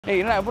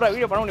என்ன எப்போ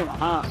வீடியோ பண்ண முடியுமா?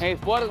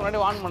 போகிறதுக்கு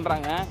முன்னாடி வார்ன்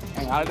பண்ணுறாங்க,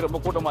 எங்கள் ஆல்ரெடி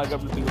ரொம்ப கூட்டமாக இருக்குது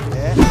அப்படின்னு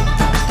சொல்லிட்டு.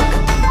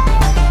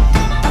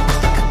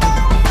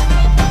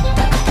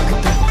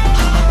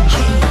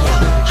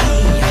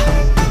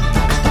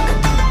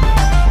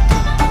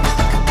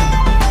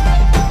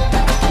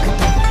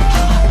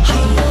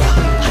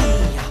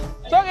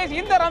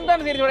 இந்த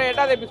ரம்ஜான் சீரிஸோட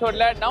 8வது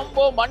எபிசோட்ல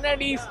நம்ம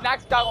மண்ணடி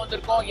ஸ்நாக்ஸ்க்காக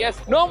வந்திருக்கோம். எஸ்,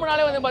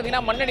 நோம்புனாலே வந்து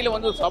பாத்தீங்கன்னா மண்ணடியில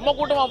வந்து செம்ம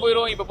கூட்டமா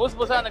போயிடும். இப்ப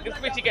புதுசா அந்த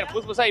கிறிஸ்பி சிக்கன்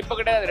புதுசா இப்ப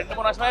கிடையாது,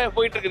 2-3 வருஷமாவே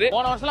போயிட்டு இருக்குது.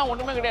 போன வருஷம்லாம்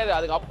ஒண்ணுமே கிடையாது,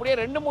 அதுக்கு அப்படியே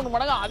 2-3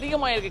 மடங்கு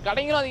அதிகமா இருக்கு.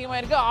 கடைகளும் அதிகமா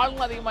இருக்கு,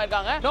 ஆளுங்களும் அதிகமா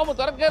இருக்காங்க. நோம்பு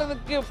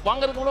திறக்கிறதுக்கு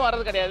வாங்குறதுக்கு கூட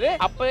வர்றது கிடையாது,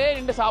 அப்பவே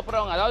நின்று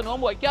சாப்பிடுறவங்க, அதாவது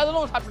நோம்பு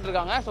வைக்காதவங்களும் சாப்பிட்டு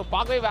இருக்காங்க. சோ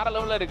பார்க்கவே வேற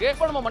லெவல்ல இருக்கு.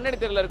 இப்போ நம்ம மண்ணடி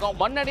தெருல இருக்கோம்.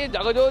 மண்ணடி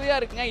ஜகஜோதியா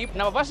இருக்குங்க. இப்போ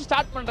நம்ம ஃபர்ஸ்ட்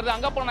ஸ்டார்ட் பண்றது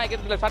அங்க போன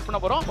நாயக்கத்துல ஸ்டார்ட்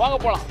பண்ண போறோம். வாங்க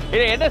போலாம்.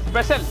 இது என்ன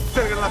ஸ்பெஷல்?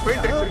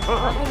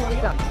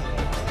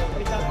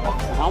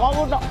 ஆமா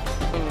கூட்டம்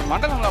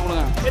மட்டன் நல்லா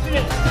கொடுங்க.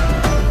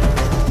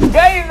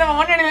 நம்ம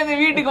மண்ணடியிலேருந்து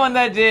வீட்டுக்கு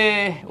வந்தாச்சு.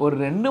 ஒரு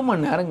 2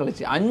 மணி நேரம்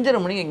கழிச்சு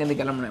 5:30 மணிக்கு எங்கேருந்து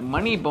கிளம்புனேன்.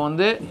 மணி இப்போ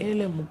வந்து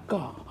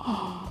 7:45.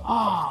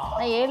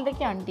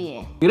 7:30 ஆண்டியே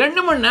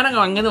 2 மணி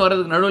நேரம் அங்கேருந்து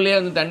வர்றதுக்கு நடுவுலேயே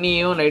வந்து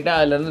தண்ணியும் லைட்டாக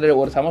அதுல இருந்து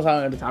ஒரு சமோசா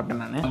எடுத்து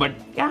சாப்பிட்டேன் நான். பட்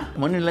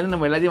மண்ணிலேருந்து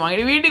நம்ம எல்லாத்தையும்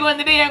வாங்கிட்டு வீட்டுக்கு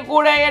வந்துட்டு என்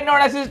கூட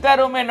என்னோட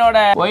சிஸ்டரும்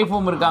என்னோட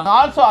ஒய்ஃபும் இருக்காங்க.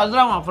 ஆல்சோ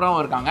அஸ்லாம்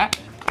அஃப்ராவும் இருக்காங்க.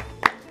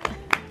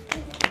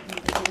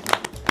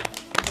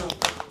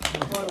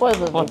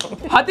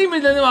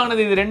 ஹத்திமிஸ்ல இருந்து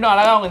வாங்கினது இது ரெண்டும்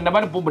அழகா அவங்க இந்த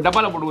மாதிரி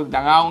டப்பால போட்டு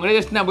கொடுத்தாங்க. அவங்க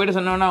ஜஸ்ட் நான் போயிட்டு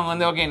சொன்னோன்னா அவங்க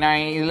வந்து ஓகே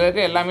நான் இதுல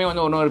இருக்க எல்லாமே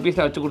வந்து ஒரு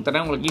பீஸா வச்சு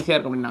கொடுத்துறேன், உங்களுக்கு ஈஸியா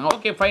இருக்கும் அப்படின்னாங்க.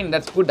 Okay fine,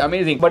 that's good,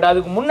 amazing. But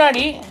அதுக்கு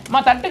முன்னாடி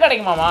தட்டு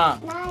கிடைக்குமாமா?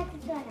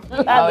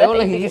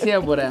 எவ்வளவு ஈஸியா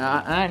போறேன்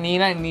நீ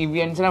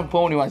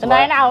போக முடியுமா?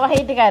 நான் அவ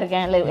ஹைட்டுக்கா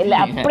இருக்கேன். இல்ல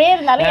அப்படியே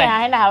இருந்தாலும்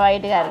நான் அவ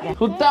ஹைட்டுக்கா இருக்கேன்.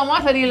 சுத்தமா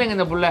சரியில்லைங்க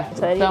இந்த புள்ள,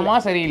 சுத்தமா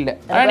சரியில்லை.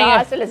 நீங்க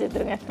ஹாஸ்டல்ல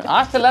சேர்த்துருங்க.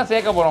 ஹாஸ்டல்லாம்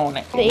சேர்க்க போறோம்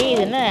உடனே.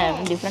 இது என்ன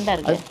டிஃபரெண்டா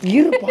இருக்கு?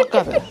 இரு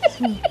பார்க்காத,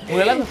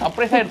 உங்களெல்லாம்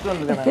சர்ப்ரைஸா எடுத்து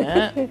வந்திருக்கேன்.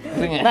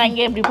 நான்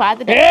இங்க இப்படி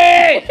பார்த்துட்டேன்,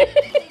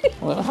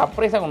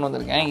 சர்ப்ரைஸா கொண்டு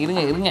வந்திருக்கேன்.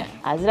 இருங்க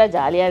அஸ்ரா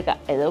ஜாலியா இருக்கா,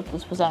 ஏதோ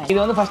புதுசா. இது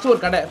வந்து ஃபர்ஸ்ட் ஒரு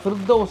கடை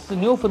ஃபிர்தௌஸ்,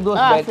 நியூ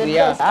ஃபிர்தௌஸ்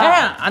பேக்கரியா,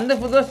 அந்த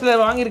ஃபிர்தௌஸ்ல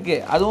வாங்கி இருக்கு,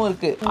 அதுவும்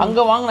இருக்கு. அங்க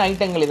வாங்கின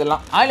ஐட்டங்கள்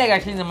இதெல்லாம் ஆயில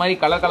ஆக்சுவலி இந்த மாதிரி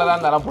கலர் கலரா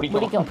இருந்தா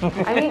பிடிக்கும்.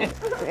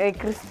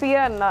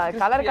 கிறிஸ்பியா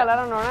கலர்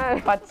கலரான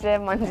பச்சை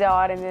மஞ்சள்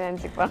ஆரஞ்சு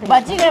நினைச்சுப்பாங்க.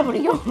 பஜ்ஜி கூட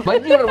பிடிக்கும்,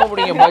 பஜ்ஜி ரொம்ப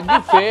பிடிக்கும். பஜ்ஜி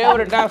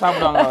ஃபேவரட்டா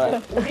சாப்பிடுவாங்க.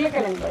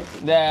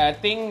 the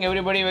thing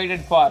everybody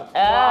waited for.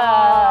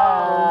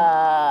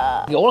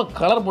 எவ்வளவு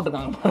கலர்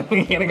போட்டுருக்காங்க,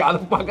 எனக்கு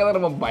அதை பார்க்கதான்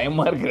ரொம்ப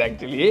பயமா இருக்குது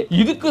ஆக்சுவலி.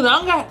 இதுக்கு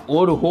தாங்க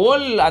ஒரு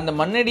ஹோல் அந்த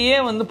மண்ணடியே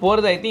வந்து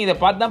போறது. ஐ திங்க் இதை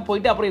பார்த்து தான்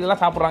போயிட்டு அப்புறம்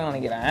இதெல்லாம் சாப்பிடுறாங்கன்னு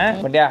நினைக்கிறேன்.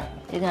 பட்யா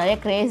இது நிறைய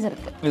கிரேஸ்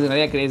இருக்கு, இது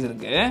நிறைய கிரேஸ்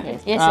இருக்கு.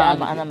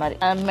 அந்த மாதிரி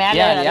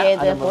மேல நிறைய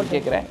இது போட்டு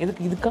கேக்குறேன்.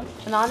 இதுக்கு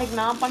நாளைக்கு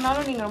நான்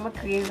பண்ணாலும் நீங்க ரொம்ப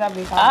கிரேஸா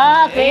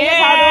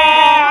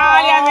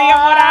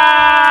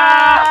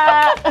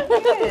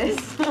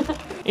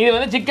இது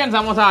வந்து சிக்கன்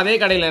சமோசா அதே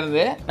கடையில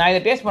இருந்து நான்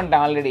இதை டேஸ்ட்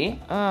பண்ணிட்டேன் ஆல்ரெடி.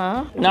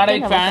 Not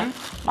big fan.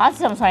 மாசி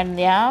சமோசா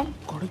இல்லையா?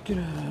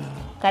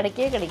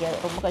 கிடைக்கவே கிடைக்காது,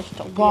 ரொம்ப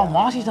கஷ்டம்.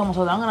 மாசி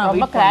சமோசா தாங்க நான்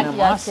வெயிட்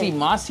பண்ணேன்.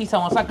 மாசி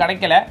சமோசா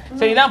கிடைக்கல.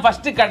 சரி இதான்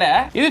ஃபர்ஸ்ட் கடை.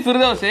 இது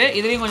ஃபிர்தௌஸ்,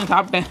 இதுலயும் கொஞ்சம்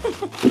சாப்பிட்டேன்.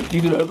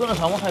 இதுல இருக்க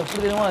சமோசா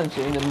எப்படி தெரியுமா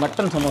இருந்துச்சு? இந்த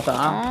மட்டன் சமோசா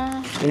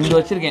 2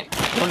 வச்சிருக்கேன்.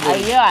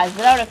 ஐயோ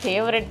அஸ்ராவோட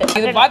ஃபேவரட்.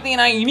 இது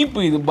பாத்தீங்கன்னா இனிப்பு,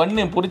 இது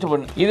பன்னு பொரிச்ச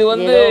பன்னு. இது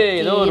வந்து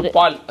ஏதோ ஒரு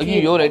பால்,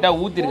 ஐயோ லைட்டா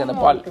ஊத்தி இருக்கு அந்த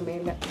பால்.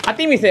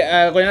 அத்திமிஸ்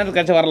கொஞ்ச நேரத்துக்கு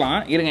கழிச்சு வரலாம்,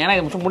 இருங்க ஏன்னா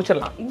இது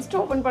முடிச்சிடலாம். இன்ஸ்டா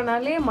ஓபன்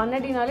பண்ணாலே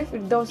மண்ணடினாலே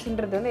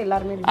ஃபிர்தௌஸ்ன்றது வந்து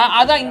எல்லாருமே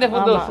அதான் இந்த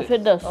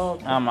ஃபிர்தௌஸ்.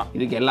 ஆமா,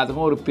 இதுக்கு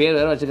எல்லாத்துக்கும் ஒரு பேர்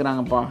வேற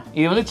வச்சுக்கிறாங்கப்பா.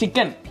 இது வந்து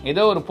சிக்கன்,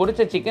 ஏதோ ஒரு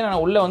பொரிச்ச சிக்கன், ஆனா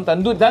உள்ள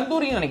வந்து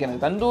தந்தூரின்னு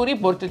நினைக்கிறேன். தந்தூரி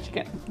பொரிச்ச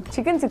சிக்கன்.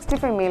 சிக்கன்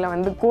 65 மேல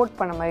வந்து கோட்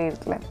பண்ண மாதிரி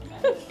இருக்குல்ல,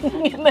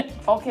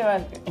 ஓகேவா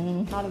இருக்கு.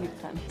 Not big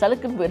fan.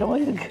 சலுக்கு போற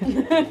மாதிரி இருக்கு.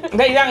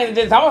 இதாங்க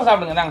இது சமோசா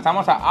சாப்பிடுங்க. தாங்க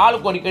சமோசா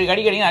ஆளுக்கு ஒரு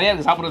கடி நிறைய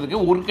இருக்கு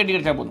சாப்பிடுறதுக்கு. ஒரு கடி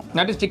கிடைச்சா போதும்.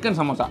 That is chicken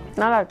samosa.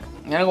 நல்லா இருக்கு,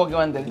 எனக்கு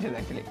ஓகேவான்னு தெரிஞ்சது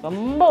ஆக்சுவலி,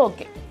 ரொம்ப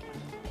ஓகே.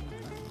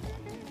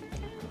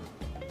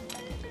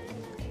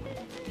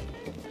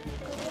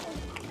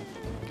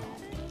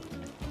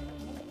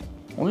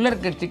 உள்ள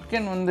இருக்க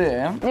சிக்கன் வந்து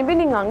மேபி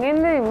நீங்க அங்க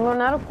இருந்து இவ்வளவு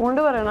நேரம்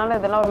கொண்டு வரனால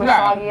இதெல்லாம் ஒரு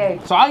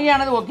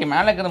சாகியானது ஓகே,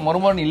 மேல இருக்கிறது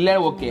மொறுமொறுன்னு இல்ல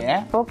ஓகே,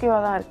 ஓகேவா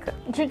தான் இருக்கு.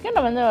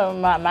 சிக்கனை வந்து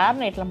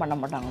மேரினேட்லாம் பண்ண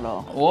மாட்டாங்களோ?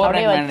 ஓவர்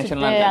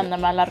மேரினேஷன்லாம் அந்த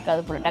மாதிரிலாம்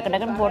இருக்காது போல. டக்கு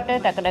டக்குன்னு போட்டு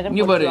டக்கு டக்குன்னு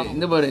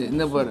இங்க பாரு,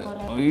 இந்த பாரு.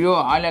 ஐயோ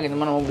ஆலியா இந்த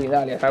மாதிரி நோம்பு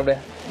இதா. ஆலியா சாப்பிடு,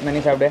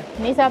 நீ சாப்பிடு.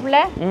 நீ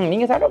சாப்பிடல?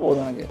 நீங்க சாப்பிட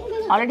போதும். எனக்கு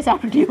ஆல்ரெடி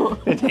சாப்பிட்டியோ?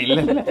 இல்ல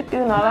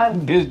இது நல்லா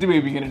டெஸ்ட்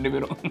பேபிங்க 2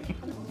 பேரும்.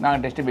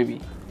 நான் டெஸ்ட் பேபி.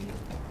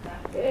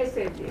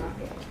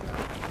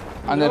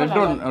 அந்த ரெட்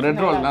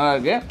ரோல் நல்லா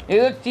இருக்கு.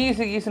 ஏதோ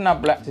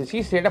சீஸ்னாப்ல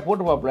சீஸ் ரேட்டா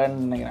போட்டு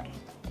பாப்பலன்னு நினைக்கிறேன்.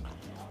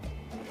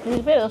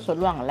 இதுக்கு பேர் ஏதோ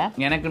சொல்லுவாங்கல்ல.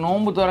 எனக்கு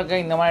நோம்பு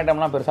திறக்க இந்த மாதிரி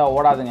ஐட்டம்லாம் பெருசா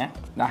ஓடாதுங்க.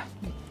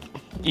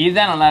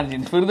 இதுதான் நல்லா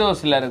இருந்துச்சு.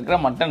 ஃபிர்தௌஸ்ல இருக்கிற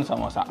மட்டன்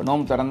சமோசா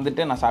நோம்பு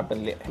திறந்துட்டு நான்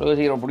சாப்பிட்டதுலையே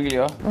சீக்கிரம்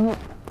பிடிக்கலையோ.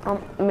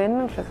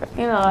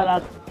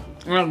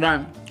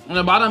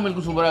 இந்த பாதாம்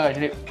மில்க் சூப்பராக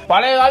ஆக்சுவலி.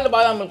 பழைய காலத்து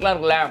பாதாம் மில்க்லாம்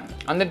இருக்குல்ல,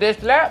 அந்த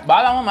டேஸ்ட்ல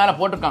பாதாமும் மேலே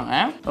போட்டிருக்காங்க.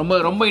 ரொம்ப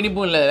ரொம்ப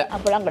இனிப்பும் இல்லை,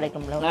 அப்பெல்லாம்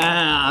கிடைக்கும்ல.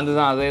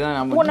 அதுதான் அதேதான்.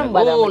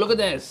 Look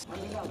at this.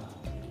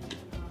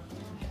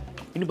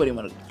 இனிப்பு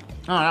அதிகமாக இருக்கு.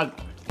 நல்லா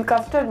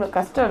இருக்கு.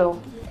 கஸ்டர்டோ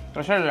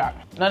ஸ்பெஷல் இல்லை.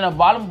 நான்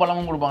பாலும்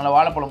பழமும் கொடுப்பாங்களா,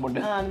 வாழைப்பழம்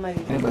போட்டு. அந்த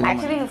மாதிரி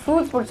ஆக்சுவலி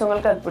ஃப்ரூட்ஸ்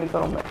பிடிச்சவங்களுக்கு அது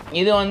பிடிக்கும் ரொம்ப.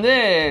 இது வந்து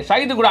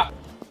சைது கூட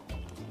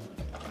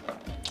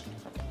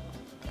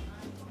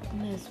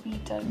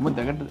ஸ்வீட்டா ரொம்ப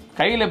தகட்டுது.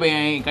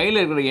 கையில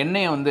இருக்கிற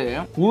எண்ணெயை வந்து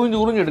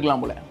உறிஞ்சு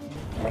எடுக்கலாம் போல.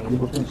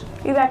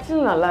 இது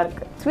ஆக்சுவலி நல்லா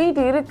இருக்கு. ஸ்வீட்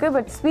இருக்கு,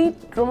 பட்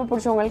ஸ்வீட் ரொம்ப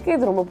பிடிச்சவங்களுக்கு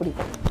இது ரொம்ப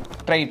பிடிக்கும்.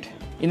 ரைட்.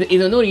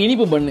 இது வந்து ஒரு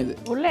இனிப்பு பண்ணு. இது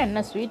உள்ள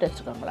என்ன ஸ்வீட்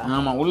வச்சிருக்காங்களா?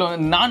 ஆமா, உள்ள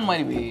வந்து நான்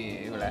மாதிரி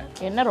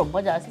என்ன ரொம்ப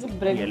ஜாஸ்தி.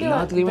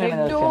 எல்லாத்துலயுமே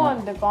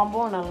அந்த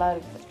காம்போ நல்லா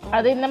இருக்கு.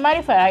 அது இந்த மாதிரி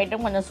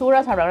ஐட்டம் கொஞ்சம் சூடா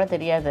சாப்பிட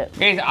தெரியாது.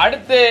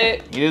 அடுத்து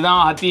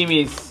இதுதான்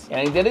ஹத்தீமிஸ்.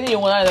 எனக்கு தெரிஞ்சு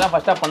இவங்க தான் இதெல்லாம்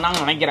ஃபர்ஸ்டா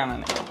பண்ணாங்கன்னு நினைக்கிறேன்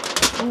நான்.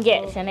 இங்கே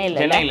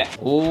சென்னையில.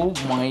 Oh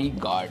my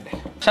God.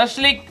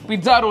 ஷஷ்லிக்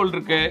pizza role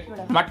இருக்கு,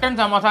 mutton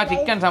samosa,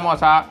 chicken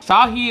samosa,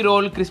 Sahi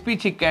role, crispy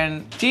chicken,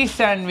 cheese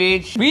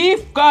sandwich,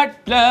 beef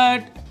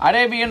cutlet,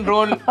 Arabian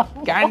role,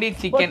 candy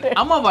chicken.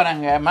 அம்மா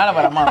வராங்க, மேல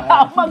வர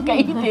அம்மா கை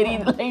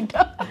தெரியுது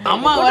லைட்டா.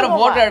 அம்மா வேற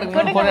போட்டோ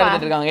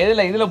எடுத்துட்டு இருக்காங்க.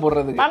 இதுல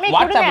போடுறது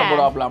வாட்ஸ்அப்ல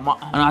போடுவாப்ல அம்மா.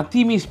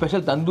 ஹத்தீமி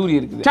ஸ்பெஷல் தந்தூரி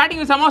இருக்குது.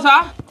 ஸ்டார்டிங் சமோசா.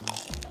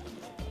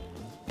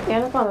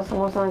 எனக்கு அந்த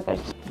சமோசா தான்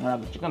கிடைச்சு.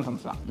 சிக்கன்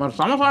சமோசா.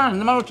 சமோசா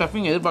இந்த மாதிரி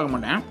ஸ்டஃபிங் எதிர்பார்க்க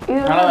மாட்டேன்.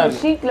 இது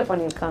ஷீட்ல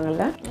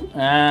பண்ணிருக்காங்கல்ல.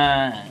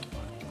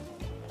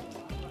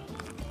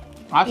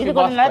 இது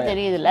கொஞ்சம் நல்லா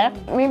தெரியுதுல.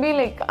 மேபி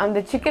லைக் அந்த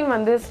சிக்கன்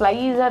வந்து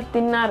ஸ்லைஸா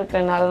தின்னா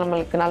இருக்கறனால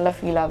நமக்கு நல்ல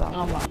ஃபீல் ஆகும்.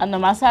 ஆமா, அந்த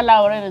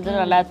மசாலாவோட இது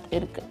நல்லா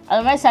இருக்கு.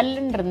 அது மாதிரி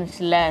சல்லுன்னு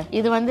இருந்துச்சுல,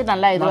 இது வந்து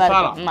நல்லா இதுவா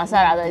இருக்கு.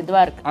 மசாலா அது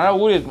இதுவா இருக்கு. அதான்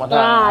ஊறி இருக்கு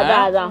மசாலா.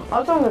 அதான்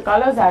ஆல்சோ அந்த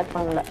கலர்ஸ் ஆட்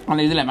பண்ணல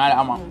அந்த இதுல மேல.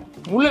 ஆமா,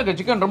 உள்ள இருக்க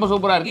சிக்கன் ரொம்ப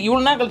சூப்பரா இருக்கு.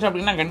 இவ்வளவு நேரம் கழிச்சு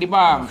அப்படின்னா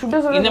கண்டிப்பா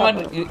இந்த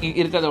மாதிரி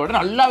இருக்கிறத விட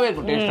நல்லாவே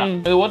இருக்கும் டேஸ்டா.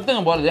 இது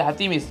ஒருத்தங்க போறது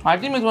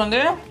ஹத்தீமிஸ்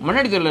வந்து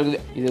மண்ணடி தெருல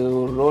இருக்குது. இது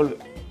ஒரு ரோல்,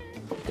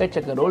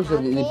 கேச்சக்க ரோல்ஸ்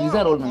இருக்கு. இது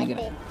பிஸா ரோல்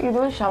நினைக்கிறேன். இது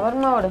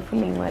ஷவர்மாவோட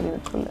ஃபீலிங் மாதிரி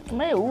இருக்குல்ல. இந்த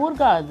மாதிரி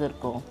ஊர்காய் அது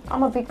இருக்கும்.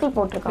 ஆமா, பிக்கிள்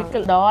போட்டுருக்காங்க.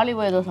 பிக்கிள் ஆலிவ்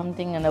ஏதோ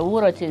சம்திங் அந்த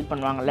ஊற வச்சு இது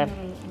பண்ணுவாங்கல்ல.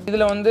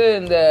 இதுல வந்து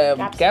இந்த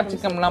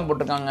கேப்சிகம் எல்லாம்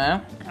போட்டிருக்காங்க.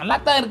 நல்லா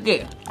தான் இருக்கு.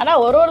 ஆனா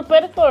ஒரு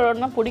பேருக்கு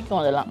ஒண்ணா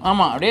பிடிக்கும் அதெல்லாம்.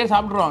 ஆமா, அப்படியே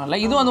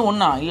சாப்பிடுவாங்கல்ல. இது வந்து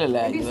ஒண்ணா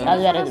இல்ல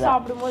அது வேற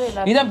சாப்பிடும்போது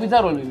இதான்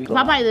பிஸா ரோல்.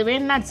 பாப்பா இது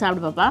வேணும்னா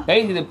சாப்பிடு பாப்பா.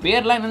 கைஸ் இது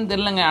பேர்லாம் என்னன்னு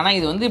தெரியலங்க. ஆனா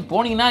இது வந்து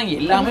போனீங்கன்னா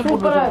எல்லாமே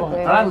போட்டு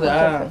நல்லா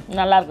இருக்குதா?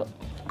 நல்லா இருக்கும்.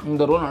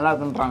 இந்த ரோல் நல்லா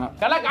இருக்குன்றாங்க.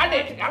 கலை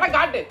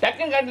காட்டு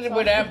டக்குன்னு காட்டிட்டு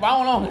போயிட்டேன்.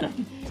 பாவம்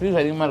சீஸ்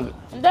அதிகமா இருக்கு.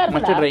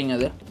 மஸ்ட் ட்ரைங்க.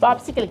 அது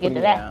பாப்சிக்கல்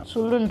கேட்டல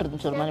சுள்ளுன்றது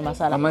ஒரு மாதிரி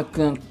மசாலா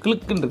நமக்கு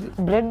கிளிக்ன்றது.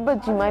 பிரெட்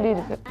பஜ்ஜி மாதிரி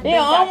இருக்கு.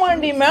 ஏய்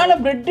ஆமாண்டி, மேல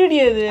பிரெட்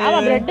இடியது. ஆமா,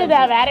 பிரெட்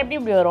வேற எப்படி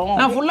இப்படி வரும்?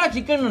 நான் ஃபுல்லா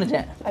சிக்கன்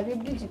நினைச்சேன். அது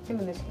எப்படி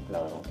சிக்கன் இந்த ஷேப்ல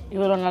வரும்?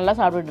 இவ்வளவு நல்லா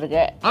சாப்பிட்டுட்டு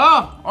இருக்க.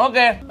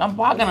 ஓகே, நான்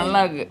பார்க்க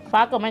நல்லா இருக்கு.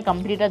 பார்க்கவே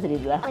கம்ப்ளீட்டா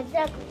தெரியுதுல.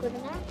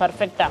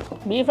 பர்ஃபெக்ட்டா.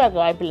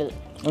 பீஃபாக்கு வாய்ப்பு இல்லை.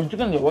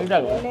 சிக்கன் ஒயிட்டா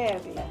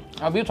இருக்கு.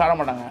 அப்படியே சாப்பிட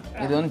மாட்டாங்க.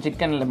 இது வந்து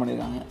சிக்கன்ல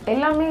பண்ணிருக்காங்க.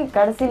 எல்லாமே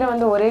கடைசியில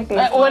வந்து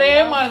ஒரே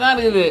மாதிரி தான்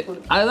இருக்குது.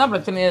 அதுதான்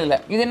பிரச்சனையே இல்ல.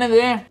 இது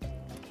என்னது?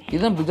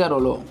 இதுதான் பிஸா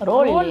ரோலோ?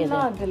 ரோல் இல்ல,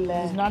 அது இல்ல.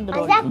 It's not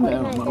role.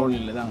 ரோல்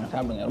இல்ல தாங்க.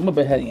 சாப்பிடுங்க, ரொம்ப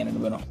பேசாதீங்க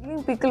ரெண்டு பேரும்.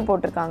 பிக்கிள்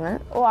போட்டுருக்காங்க.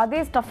 ஓ, அதே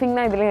ஸ்டஃபிங்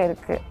தான் இதுலயே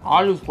இருக்கு.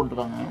 ஆலிவ்ஸ்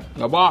போட்டுருக்காங்க.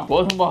 அப்பா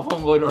போசும்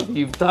கோயிலோட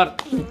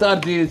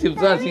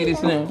இஃப்தார்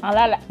சீரிஸ்னு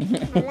நல்லா இல்ல.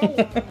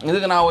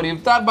 இதுக்கு நான் ஒரு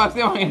இஃப்தார்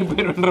பாக்ஸே வாங்கிட்டு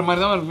போயிடுன்ற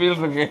மாதிரி தான் ஒரு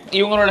ஃபீல் இருக்கு.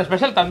 இவங்களோட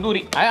ஸ்பெஷல்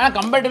தந்தூரி. ஆனால்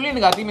கம்பேரிட்டிவ்லி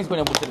எனக்கு ஹத்தீமிஸ்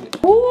கொஞ்சம்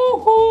பிடிச்சிருக்கு.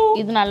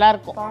 இது நல்லா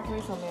இருக்கும்.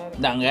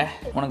 தாங்க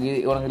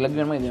உனக்கு லக்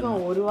வேணுமா? இது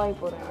ஒரு வாய்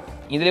போறேன்.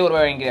 இதுலேயே ஒரு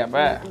வாய் வாங்கிக்கிறியா?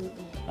 அப்போ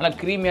நல்லா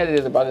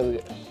க்ரீமியாக இது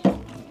பார்க்குறதுக்கு.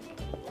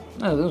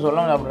 எதுவும்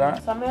சொல்லாம சாப்பிட்றேன்.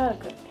 செமையா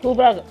இருக்கு.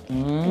 சூப்பரா இருக்கு.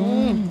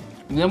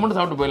 இதை மட்டும்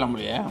சாப்பிட்டு போயிடலாம்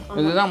முடியே.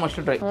 இதுதான்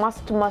மஸ்ட் ட்ரை.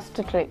 Must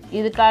try.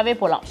 இதுக்காகவே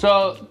போலாம். ஸோ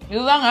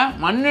இதுதாங்க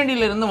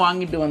மண்ணடியில இருந்து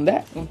வாங்கிட்டு வந்த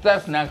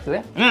இஃப்தார் ஸ்நாக்ஸ்.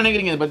 என்ன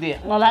நினைக்கிறீங்க இதை பத்தி?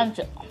 நல்லா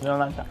இருந்துச்சு.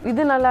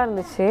 இது நல்லா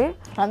இருந்துச்சு.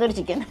 தந்தூரி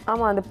சிக்கன்.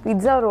 ஆமா, அந்த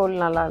பிட்சா ரோல்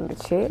நல்லா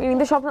இருந்துச்சு.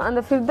 இந்த ஷாப்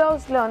அந்த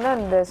ஃபிர்தௌஸ்ல வந்து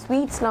அந்த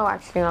ஸ்வீட்ஸ்லாம்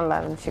ஆக்சுவலி நல்லா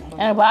இருந்துச்சு.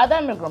 எனக்கு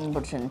பாதாம் மில்க் ரொம்ப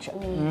பிடிச்சிருந்துச்சு.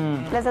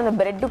 ப்ளஸ் அந்த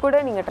பிரெட்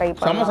கூட நீங்க ட்ரை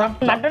பண்ணலாம்.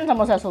 மட்டன்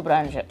சமோசா சூப்பரா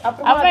இருந்துச்சு.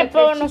 அப்புறம்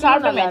இப்போ ஒன்று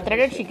சாப்பிட்டோமே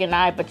த்ரெடட்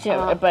சிக்கனா,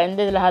 இப்போ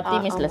இந்த இதில்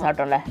ஹத்தீமிஸ்ல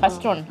சாப்பிட்டோம்ல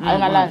ஃபர்ஸ்ட் ஒன்,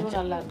 அது நல்லா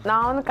இருந்துச்சு.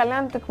 நான் வந்து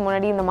கல்யாணத்துக்கு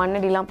முன்னாடி இந்த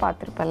மண்ணடிலாம்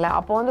பார்த்துருப்பேன்ல,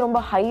 அப்போ வந்து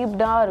ரொம்ப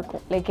ஹைப்டா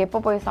இருக்கும். லைக்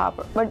எப்போ போய்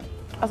சாப்பிடும். பட்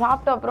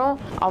சாப்பிட்ட அப்புறம்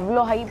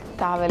அவ்வளோ ஹைப்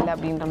தேவையில்லை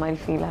அப்படின்ற மாதிரி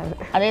ஃபீல் ஆகுது.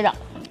 அதேதான்.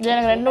 இது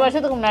எனக்கு 2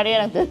 வருஷத்துக்கு முன்னாடியே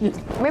எனக்கு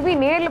தெரிஞ்சு. மேபி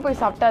நேர்ல போய்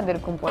சாப்பிட்டா அது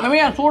இருக்கும் போல. மேபி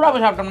சூடா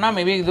போய் சாப்பிட்டோம்னா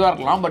மேபி இதுவா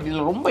இருக்கலாம். பட்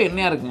இதுல ரொம்ப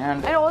எண்ணெயா இருக்குங்க.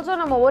 அண்ட் ஆல்சோ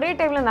நம்ம ஒரே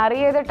டைம்ல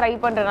நிறைய இதை ட்ரை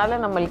பண்றதுனால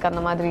நம்மளுக்கு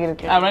அந்த மாதிரி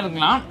இருக்கு. அப்படியே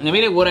இருக்கலாம். இந்த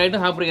மாதிரி ஒரு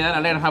ஐட்டம் சாப்பிடுறீங்க,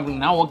 நல்ல ஐட்டம்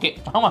சாப்பிடுறீங்கன்னா ஓகே.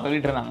 ஆமா,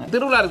 சொல்லிட்டு இருந்தாங்க.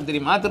 திருவிழா இருக்கு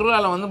தெரியுமா?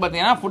 திருவிழால வந்து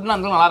பாத்தீங்கன்னா ஃபுட்லாம்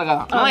வந்து நல்லா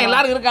இருக்காது. ஆனா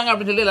எல்லாரும் இருக்காங்க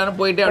அப்படின்னு சொல்லி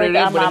எல்லாரும் போயிட்டு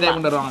அப்படியே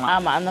கொண்டு வருவாங்க.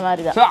 ஆமா, அந்த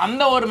மாதிரி தான். ஸோ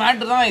அந்த ஒரு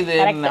மேட்டர் தான் இது.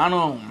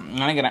 நானும்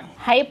நினைக்கிறேன்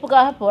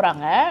ஹைப்புக்காக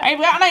போறாங்க.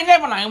 ஆனா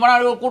என்ஜாய் பண்ணாங்க.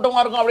 இப்போ கூட்டமா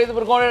இருக்கும், அப்படியே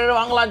இருக்கும்,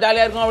 வாங்கலாம்,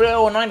 ஜாலியா இருக்கும், அப்படியே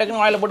ஒன்னு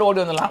டக்குன்னு வாயில போட்டு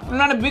ஓடி வந்துடலாம்.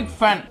 நான் பிக்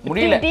ஃபேன்.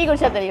 முடியல. டீ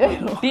குடிச்சா தெரியும்.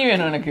 டீ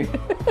வேணும் எனக்கு.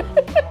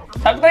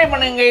 சப்ஸ்கிரைப்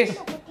பண்ணுங்க guys.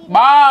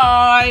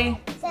 பாய்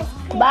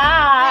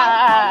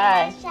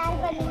பாய். ஷேர்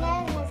பண்ணுங்க,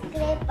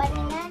 சப்ஸ்கிரைப்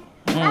பண்ணுங்க.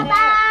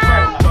 பாய்.